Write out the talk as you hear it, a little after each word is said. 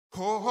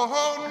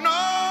Oh no!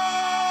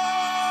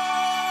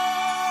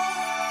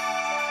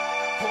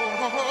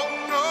 Oh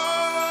no!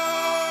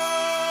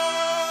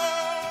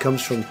 It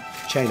comes from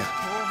China.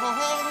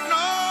 Oh no!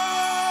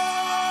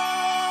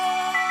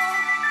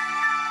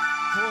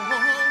 Oh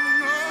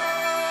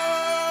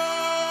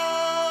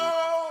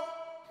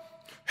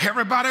no!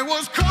 Everybody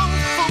was kung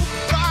fu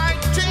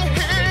fighting.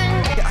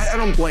 I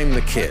don't blame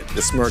the kid,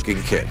 the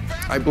smirking kid.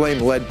 I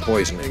blame lead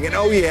poisoning. And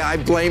oh yeah, I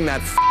blame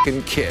that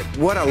fucking kid.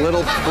 What a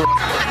little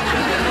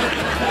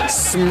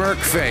smirk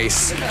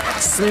face.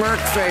 Smirk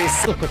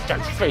face. Look at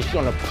that face, you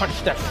want to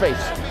punch that face.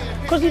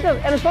 Because he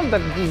does, and it's not that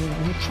he's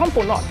Trump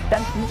or not.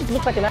 That he just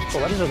looks like an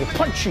asshole. That just will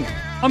punch you.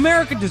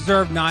 America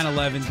deserved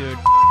 9/11, dude.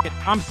 It,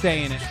 I'm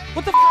saying it.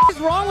 What the is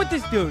wrong with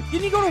this dude?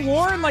 Didn't he go to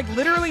war and like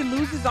literally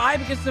lose his eye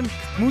because some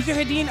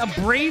mujahideen, a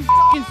brave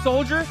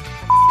soldier,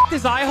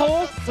 his eye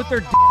hole with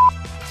their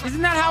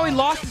Isn't that how he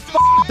lost his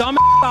dumb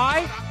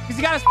eye? Because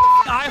he got his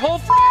eye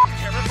hole.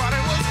 Everybody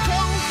was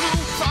kung fu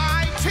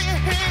fighting.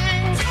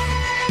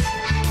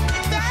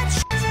 That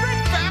shit's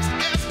red fast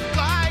as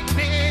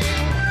lightning.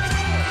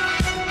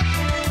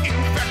 In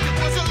fact, it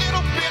was a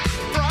little bit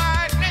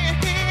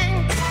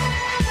frightening.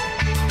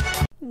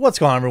 What's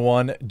going on,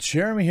 everyone?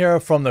 Jeremy here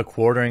from The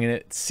Quartering, and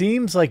it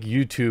seems like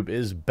YouTube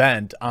is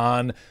bent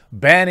on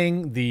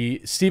banning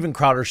the Steven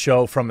Crowder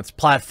show from its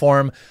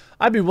platform.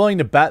 I'd be willing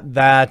to bet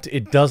that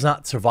it does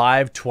not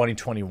survive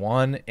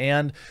 2021.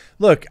 And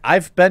look,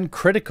 I've been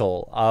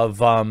critical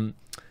of,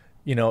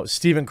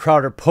 Steven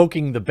Crowder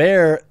poking the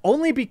bear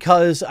only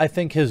because I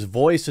think his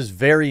voice is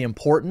very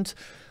important.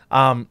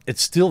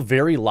 It's still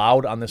very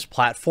loud on this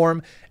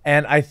platform.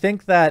 And I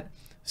think that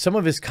some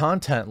of his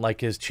content,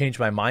 like his Change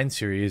My Mind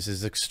series,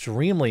 is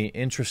extremely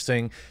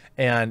interesting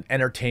and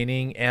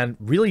entertaining and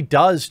really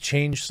does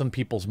change some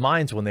people's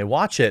minds when they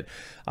watch it.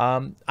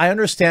 I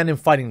understand him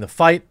fighting the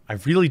fight. I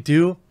really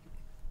do.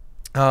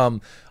 I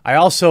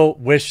also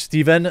wish,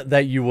 Steven,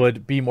 that you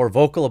would be more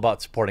vocal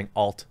about supporting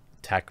alt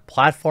tech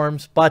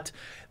platforms, but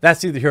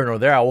that's neither here nor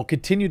there. I will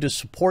continue to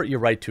support your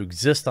right to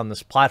exist on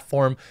this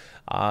platform.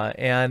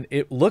 And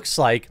it looks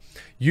like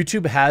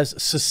YouTube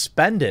has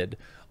suspended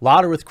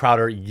Louder with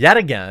Crowder yet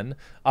again,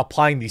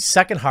 applying the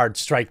second hard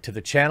strike to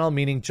the channel,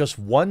 meaning just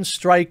one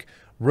strike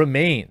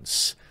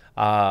remains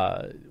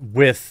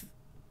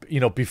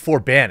before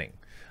banning.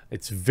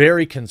 It's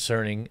very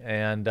concerning.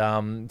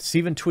 And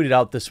Steven tweeted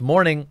out this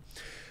morning,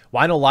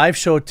 "Why no live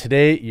show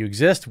today? You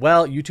exist."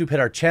 Well, YouTube hit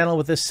our channel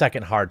with this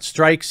second hard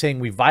strike, saying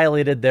we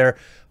violated their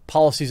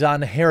policies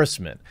on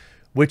harassment,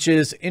 which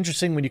is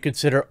interesting when you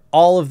consider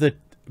all of the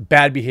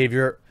bad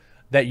behavior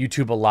that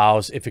YouTube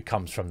allows if it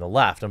comes from the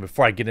left. And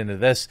before I get into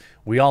this,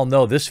 we all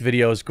know this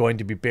video is going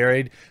to be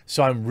buried.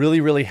 So I'm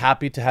really, really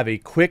happy to have a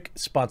quick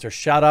sponsor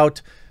shout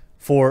out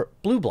for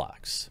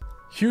BlueBlocks.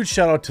 Huge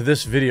shout out to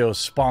this video's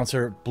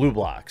sponsor,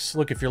 BlueBlocks.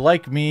 Look, if you're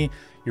like me,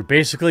 you're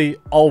basically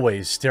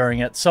always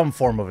staring at some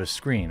form of a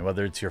screen,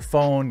 whether it's your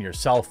phone, your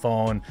cell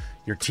phone,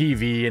 your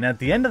TV. And at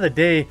the end of the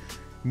day,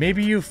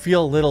 maybe you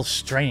feel a little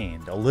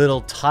strained, a little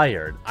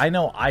tired. I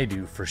know I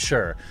do for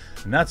sure.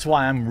 And that's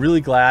why I'm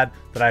really glad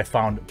that I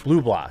found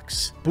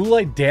BlueBlocks. Blue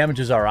light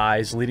damages our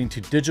eyes, leading to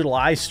digital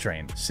eye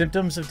strain.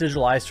 Symptoms of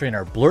digital eye strain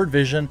are blurred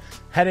vision,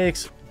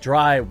 headaches,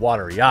 dry,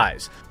 watery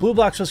eyes.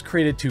 BlueBlocks was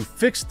created to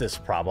fix this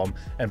problem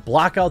and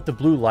block out the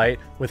blue light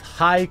with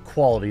high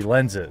quality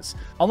lenses.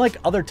 Unlike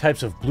other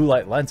types of blue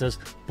light lenses,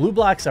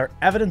 BlueBlocks are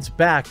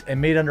evidence-backed and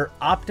made under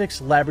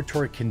optics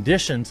laboratory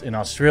conditions in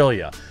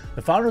Australia.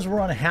 The founders were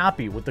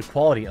unhappy with the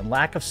quality and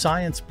lack of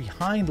science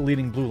behind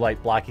leading blue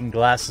light blocking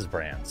glasses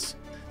brands.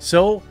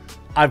 So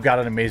I've got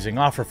an amazing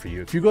offer for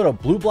you. If you go to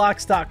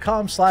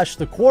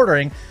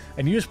blueblocks.com/thequartering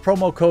and use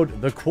promo code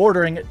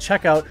thequartering at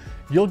checkout,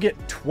 you'll get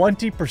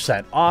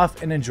 20%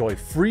 off and enjoy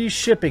free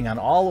shipping on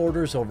all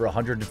orders over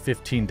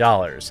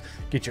 $115.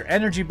 Get your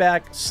energy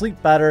back,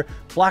 sleep better,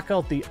 block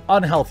out the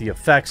unhealthy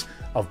effects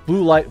of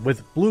blue light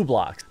with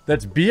BlueBlocks.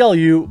 That's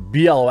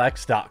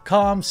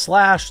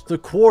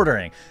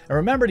BLUBLOX.com/thequartering. And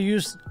remember to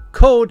use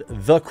code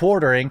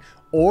thequartering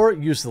or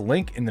use the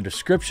link in the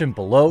description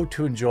below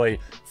to enjoy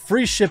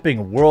free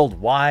shipping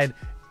worldwide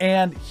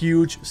and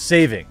huge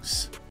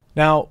savings.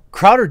 Now,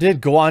 Crowder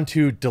did go on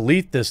to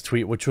delete this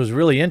tweet, which was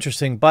really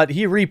interesting, but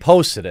he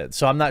reposted it.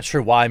 So I'm not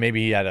sure why.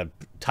 Maybe he had a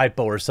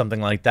typo or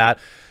something like that.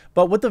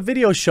 But what the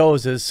video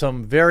shows is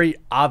some very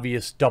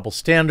obvious double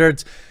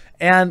standards.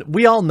 And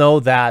we all know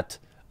that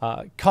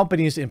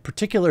companies, in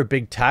particular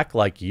big tech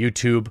like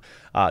YouTube,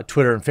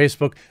 Twitter, and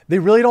Facebook, they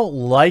really don't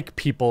like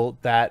people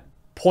that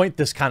point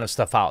this kind of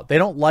stuff out. They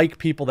don't like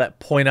people that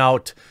point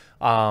out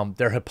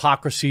their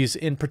hypocrisies,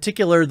 in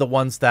particular the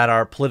ones that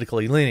are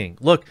politically leaning.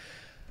 Look,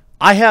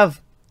 I have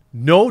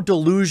no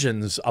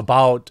delusions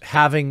about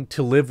having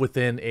to live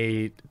within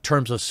a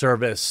terms of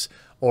service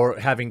or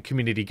having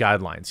community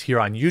guidelines here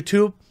on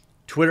YouTube,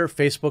 Twitter,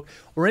 Facebook,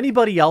 or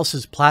anybody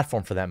else's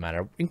platform for that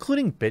matter,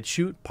 including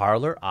BitChute,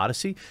 Parler,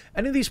 Odyssey,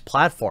 any of these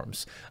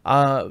platforms.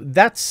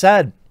 That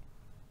said,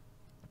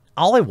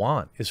 all I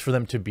want is for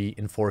them to be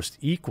enforced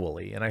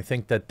equally. And I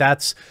think that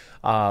that's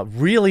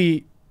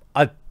really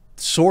a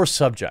sore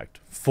subject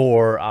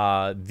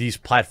for these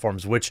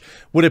platforms, which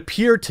would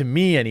appear to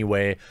me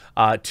anyway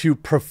to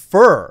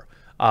prefer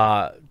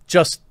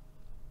just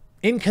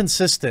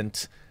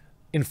inconsistent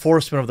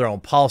enforcement of their own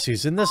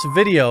policies. In this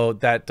video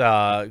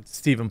that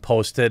Stephen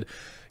posted,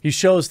 he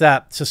shows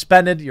that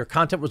suspended, your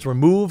content was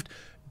removed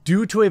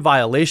due to a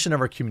violation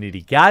of our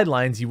community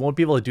guidelines. You won't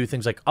be able to do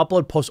things like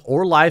upload, post,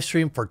 or live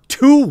stream for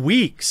 2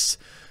 weeks.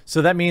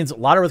 So that means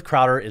Louder with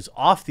Crowder is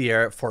off the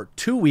air for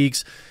 2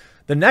 weeks.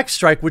 The next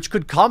strike, which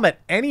could come at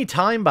any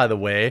time, by the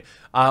way,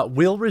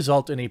 will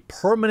result in a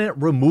permanent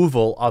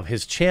removal of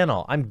his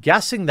channel. I'm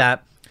guessing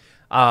that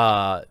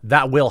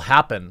that will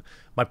happen.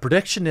 My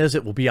prediction is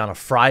it will be on a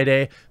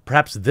Friday,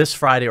 perhaps this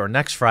Friday or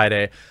next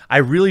Friday. I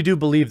really do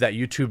believe that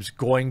YouTube's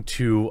going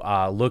to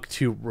look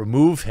to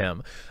remove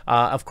him.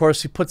 Of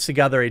course, he puts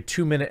together a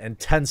 2-minute and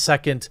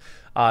 10-second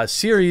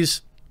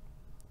series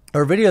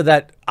or video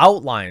that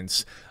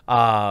outlines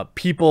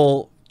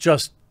people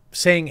just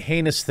saying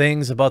heinous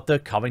things about the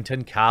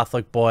Covington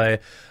Catholic boy,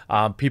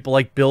 people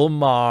like Bill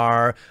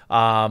Maher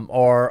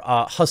or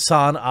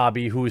Hassan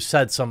Abi, who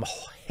said some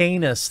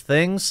heinous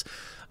things.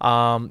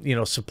 You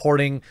know,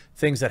 supporting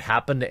things that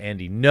happened to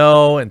Andy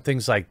No and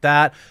things like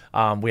that.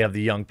 We have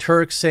the Young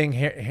Turks saying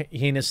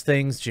heinous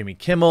things, Jimmy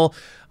Kimmel.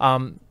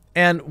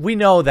 And we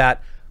know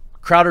that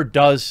Crowder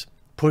does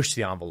push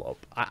the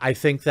envelope. I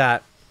think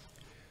that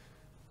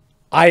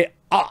I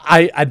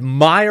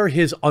admire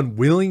his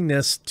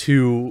unwillingness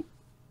to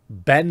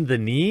bend the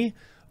knee,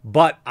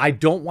 but I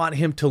don't want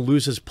him to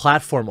lose his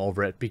platform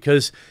over it,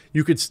 because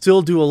you could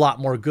still do a lot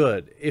more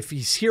good. If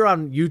he's here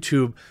on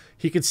YouTube,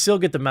 he could still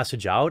get the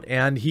message out,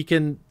 and he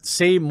can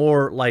say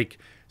more like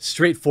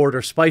straightforward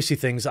or spicy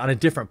things on a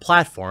different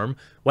platform.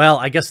 Well,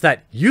 I guess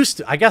that used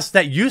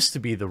to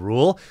be the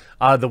rule,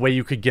 the way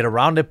you could get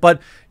around it.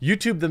 But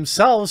YouTube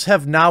themselves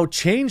have now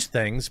changed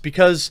things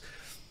because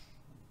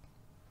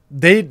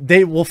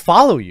they will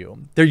follow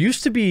you. There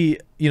used to be,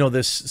 you know,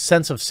 this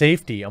sense of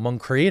safety among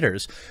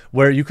creators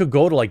where you could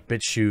go to like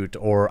BitChute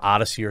or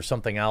Odyssey or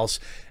something else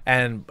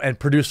and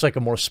produce like a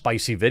more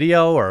spicy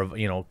video, or,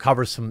 you know,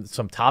 cover some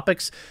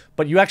topics,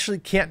 but you actually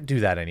can't do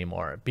that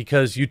anymore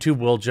because YouTube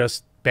will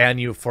just ban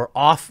you for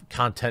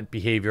off-platform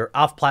behavior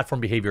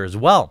as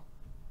well.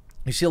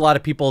 You see a lot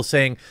of people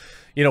saying,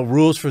 you know,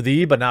 rules for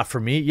thee but not for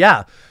me.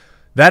 Yeah,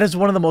 that is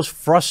one of the most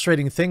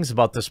frustrating things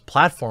about this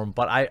platform.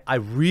 But I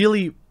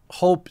really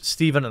hope,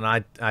 Stephen, and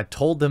I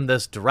told him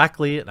this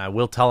directly, and I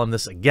will tell him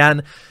this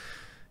again,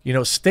 you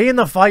know, stay in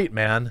the fight,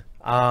 man.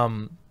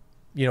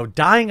 You know,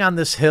 dying on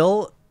this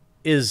hill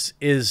is,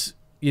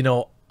 you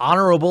know,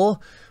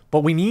 honorable,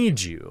 but we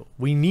need you.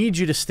 We need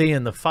you to stay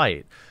in the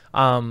fight.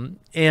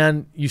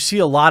 And you see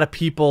a lot of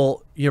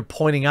people, you're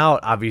pointing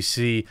out,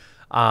 obviously,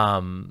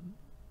 you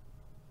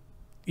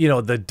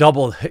know, the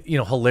double, you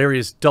know,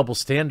 hilarious double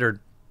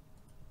standard.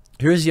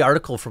 Here's the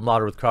article from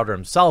Louder with Crowder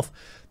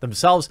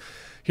themselves.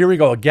 Here we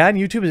go again.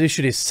 YouTube has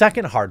issued a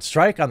second hard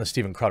strike on the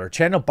Steven Crowder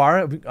channel,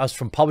 barring us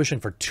from publishing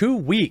for 2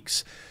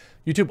 weeks.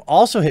 YouTube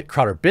also hit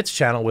Crowder Bits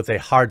channel with a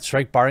hard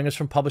strike, barring us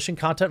from publishing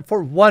content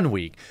for 1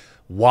 week.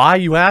 Why,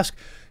 you ask?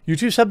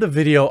 YouTube said the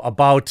video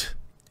about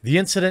the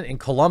incident in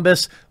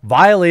Columbus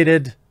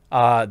violated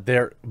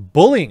their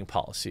bullying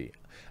policy.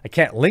 I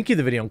can't link you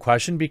the video in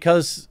question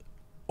because,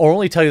 or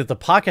only tell you that the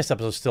podcast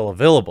episode is still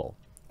available.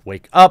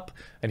 Wake up,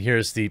 and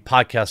here's the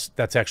podcast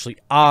that's actually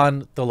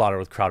on the Louder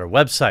with Crowder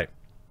website.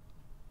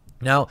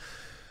 Now,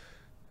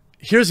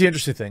 here's the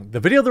interesting thing. The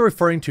video they're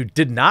referring to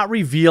did not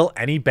reveal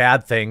any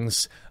bad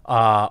things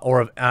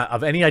or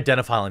of any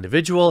identifiable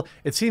individual.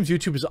 It seems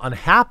YouTube is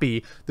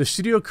unhappy. The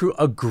studio crew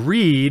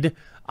agreed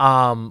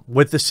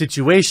with the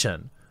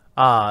situation,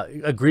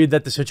 agreed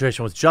that the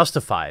situation was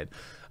justified,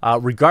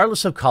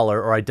 regardless of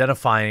color or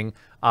identifying,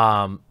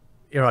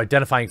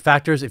 identifying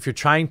factors. If you're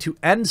trying to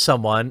end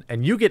someone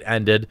and you get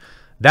ended,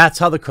 that's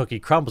how the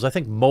cookie crumbles. I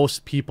think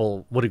most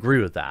people would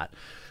agree with that.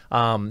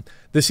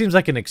 This seems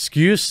like an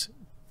excuse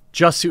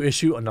just to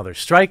issue another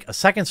strike, a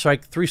second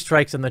strike, 3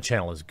 strikes, and the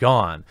channel is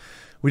gone.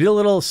 We did a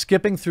little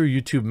skipping through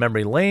YouTube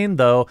memory lane,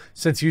 though,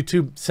 since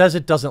YouTube says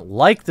it doesn't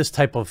like this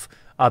type of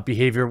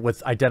behavior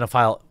with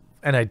identifiable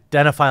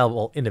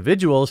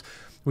individuals.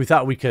 We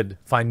thought we could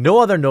find no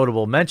other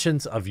notable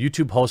mentions of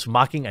YouTube hosts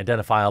mocking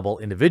identifiable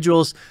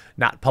individuals,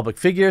 not public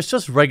figures,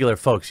 just regular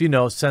folks, you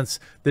know, since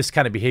this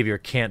kind of behavior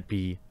can't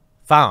be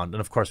found.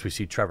 And of course, we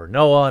see Trevor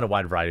Noah and a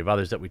wide variety of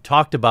others that we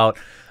talked about,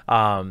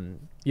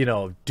 you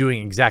know,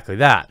 doing exactly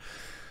that.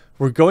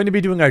 We're going to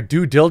be doing our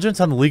due diligence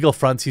on the legal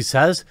fronts, he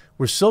says.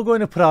 We're still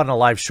going to put out a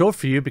live show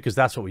for you because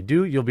that's what we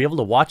do. You'll be able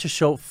to watch a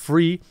show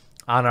free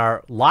on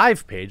our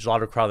live page,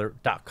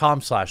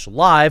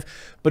 loudercrowder.com/live.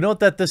 But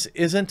note that this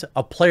isn't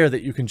a player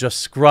that you can just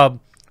scrub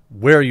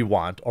where you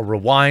want or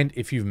rewind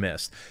if you've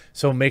missed.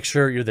 So make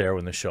sure you're there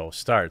when the show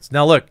starts.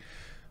 Now, look,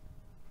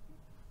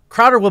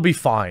 Crowder will be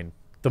fine.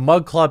 The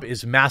Mug Club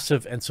is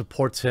massive and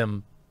supports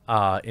him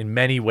in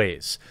many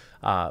ways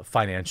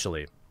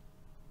financially.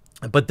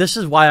 But this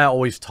is why I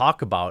always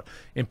talk about,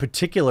 in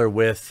particular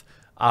with,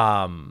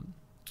 you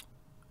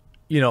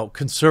know,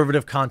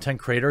 conservative content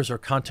creators or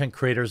content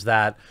creators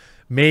that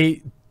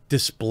may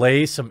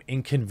display some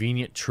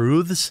inconvenient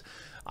truths,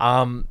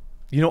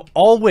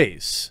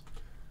 always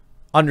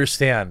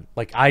understand,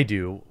 like I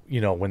do,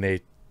 when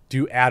they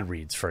do ad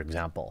reads, for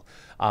example.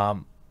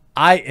 And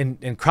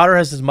Crowder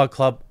has his mug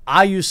club.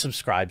 I use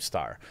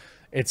Subscribestar.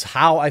 It's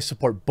how I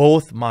support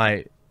both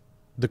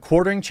the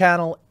Quartering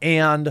channel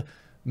and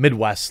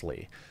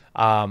Midwestly.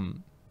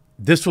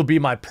 This will be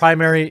my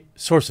primary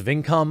source of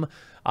income.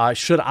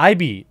 Should I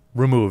be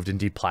removed and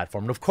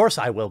deplatformed? Of course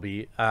I will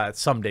be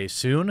someday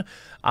soon.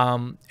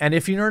 And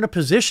if you're in a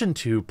position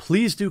to,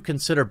 please do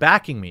consider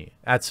backing me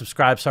at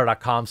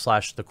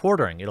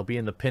subscribestar.com/thequartering. It'll be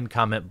in the pinned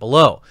comment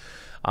below.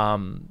 A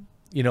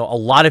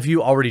lot of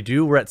you already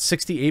do. We're at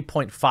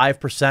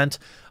 68.5%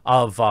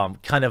 of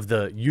kind of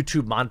the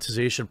YouTube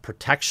monetization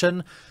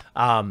protection.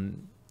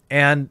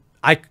 And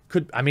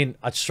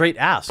a straight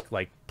ask,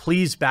 like,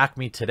 please back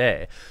me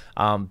today.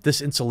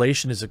 This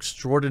insulation is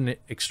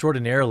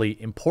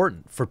extraordinarily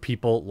important for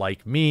people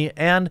like me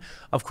and,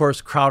 of course,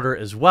 Crowder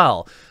as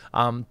well.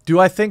 Do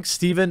I think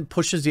Steven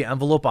pushes the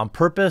envelope on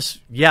purpose?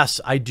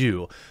 Yes, I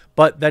do.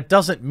 But that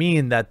doesn't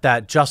mean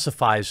that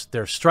justifies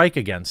their strike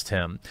against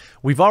him.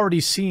 We've already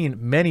seen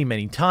many,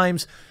 many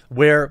times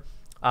where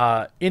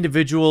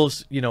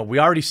individuals, we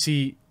already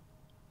see,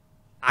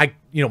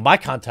 my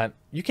content,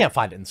 you can't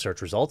find it in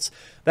search results.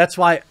 That's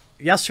why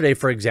yesterday,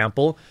 for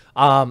example,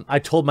 I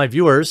told my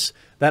viewers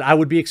that I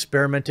would be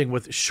experimenting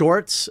with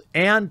Shorts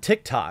and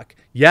TikTok.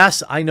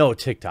 Yes, I know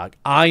TikTok.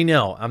 I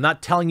know. I'm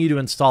not telling you to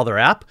install their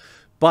app,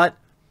 but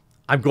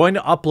I'm going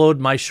to upload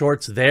my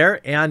Shorts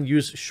there and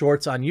use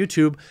Shorts on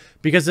YouTube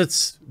because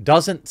it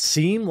doesn't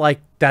seem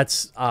like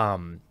that's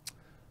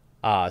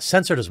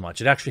censored as much.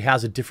 It actually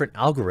has a different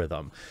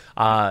algorithm.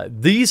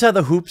 These are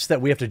the hoops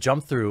that we have to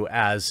jump through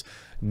as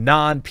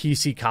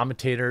non-PC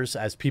commentators,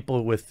 as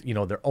people with,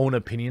 their own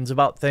opinions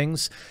about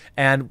things.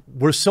 And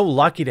we're so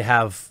lucky to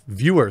have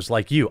viewers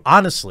like you.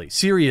 Honestly,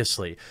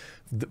 seriously,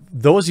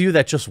 those of you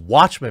that just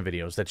watch my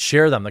videos, that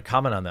share them, that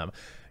comment on them,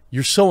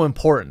 you're so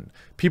important.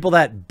 People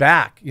that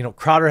back,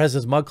 Crowder has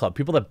his mug club,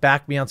 people that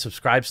back me on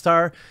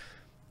Subscribestar,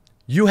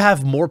 you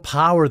have more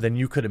power than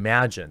you could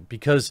imagine.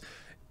 Because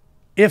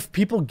if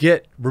people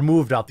get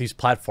removed off these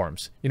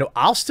platforms,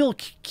 I'll still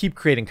keep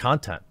creating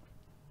content.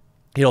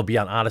 It'll be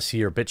on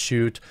Odyssey or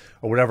BitChute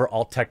or whatever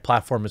alt tech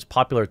platform is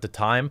popular at the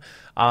time.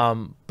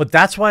 But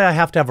that's why I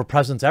have to have a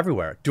presence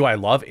everywhere. Do I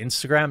love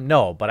Instagram?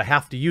 No, but I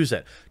have to use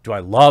it. Do I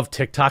love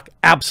TikTok?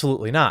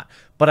 Absolutely not.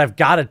 But I've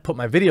got to put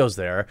my videos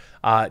there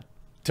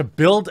to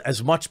build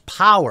as much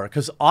power,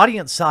 because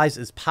audience size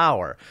is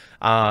power.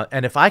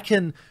 And if I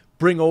can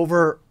bring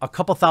over a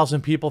couple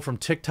thousand people from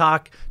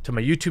TikTok to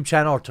my YouTube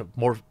channel, or to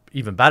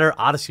even better,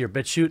 Odyssey or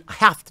BitChute, I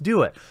have to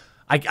do it.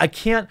 I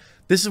can't.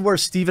 This is where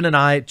Steven and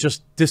I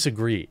just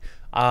disagree.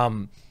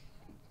 And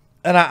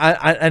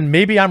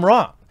maybe I'm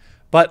wrong,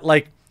 but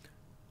like,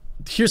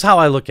 here's how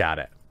I look at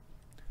it.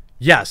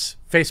 Yes,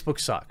 Facebook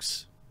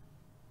sucks.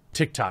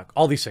 TikTok,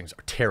 all these things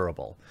are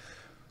terrible.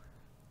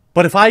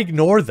 But if I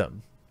ignore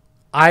them,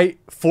 I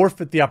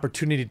forfeit the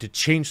opportunity to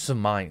change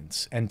some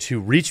minds and to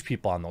reach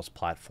people on those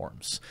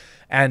platforms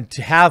and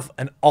to have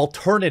an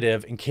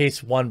alternative in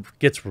case one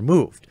gets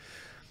removed.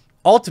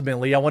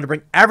 Ultimately, I want to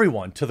bring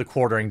everyone to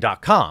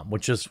thequartering.com,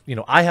 which is,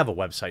 I have a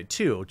website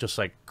too, just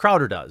like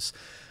Crowder does.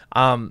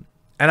 And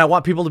I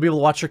want people to be able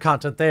to watch your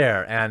content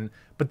there.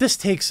 But this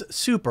takes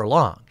super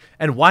long.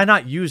 And why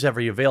not use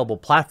every available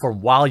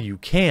platform while you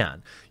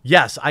can?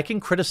 Yes, I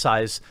can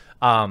criticize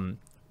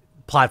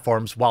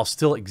platforms while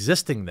still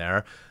existing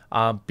there,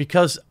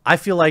 because I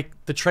feel like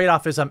the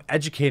trade-off is I'm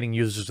educating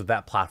users of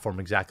that platform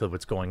exactly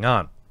what's going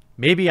on.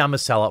 Maybe I'm a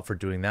sellout for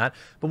doing that,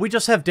 but we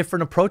just have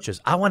different approaches.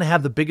 I want to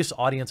have the biggest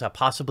audience I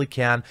possibly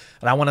can,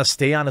 and I want to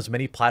stay on as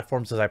many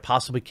platforms as I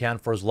possibly can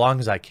for as long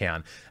as I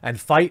can, and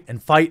fight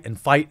and fight and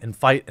fight and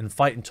fight and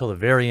fight until the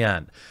very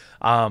end.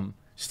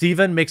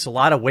 Steven makes a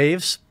lot of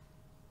waves.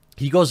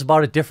 He goes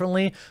about it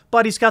differently,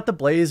 but he's got the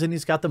Blaze and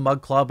he's got the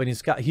Mug Club, and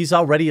he's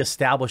already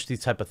established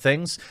these type of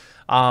things.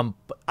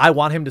 I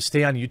want him to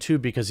stay on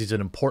YouTube because he's an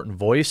important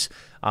voice.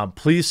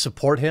 Please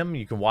support him.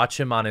 You can watch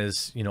him on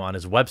his, on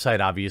his website,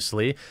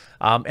 obviously,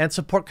 and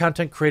support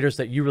content creators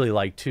that you really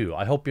like too.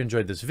 I hope you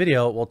enjoyed this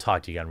video. We'll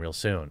talk to you again real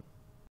soon.